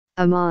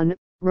Amman,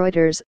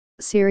 Reuters.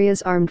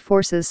 Syria's armed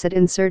forces said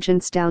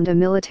insurgents downed a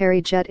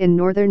military jet in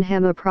northern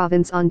Hama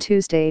province on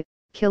Tuesday,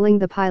 killing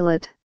the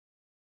pilot.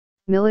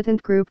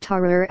 Militant group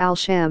Tahrir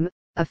al-Sham,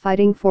 a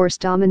fighting force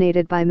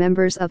dominated by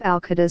members of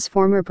al-Qaeda's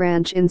former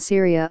branch in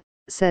Syria,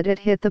 said it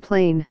hit the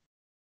plane.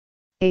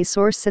 A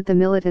source said the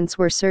militants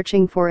were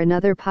searching for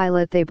another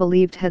pilot they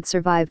believed had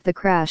survived the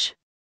crash.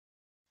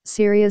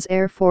 Syria's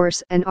Air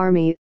Force and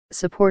Army,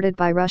 supported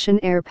by Russian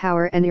air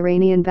power and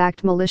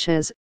Iranian-backed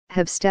militias,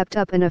 have stepped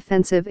up an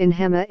offensive in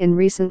Hama in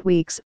recent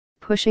weeks,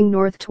 pushing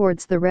north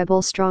towards the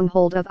rebel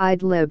stronghold of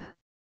Idlib.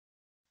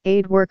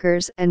 Aid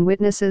workers and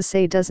witnesses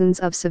say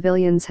dozens of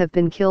civilians have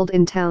been killed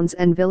in towns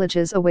and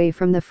villages away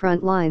from the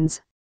front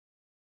lines.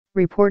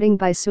 Reporting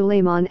by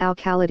Suleiman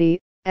Al-Khalidi,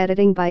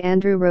 editing by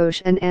Andrew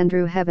Roche and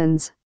Andrew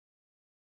Heavens.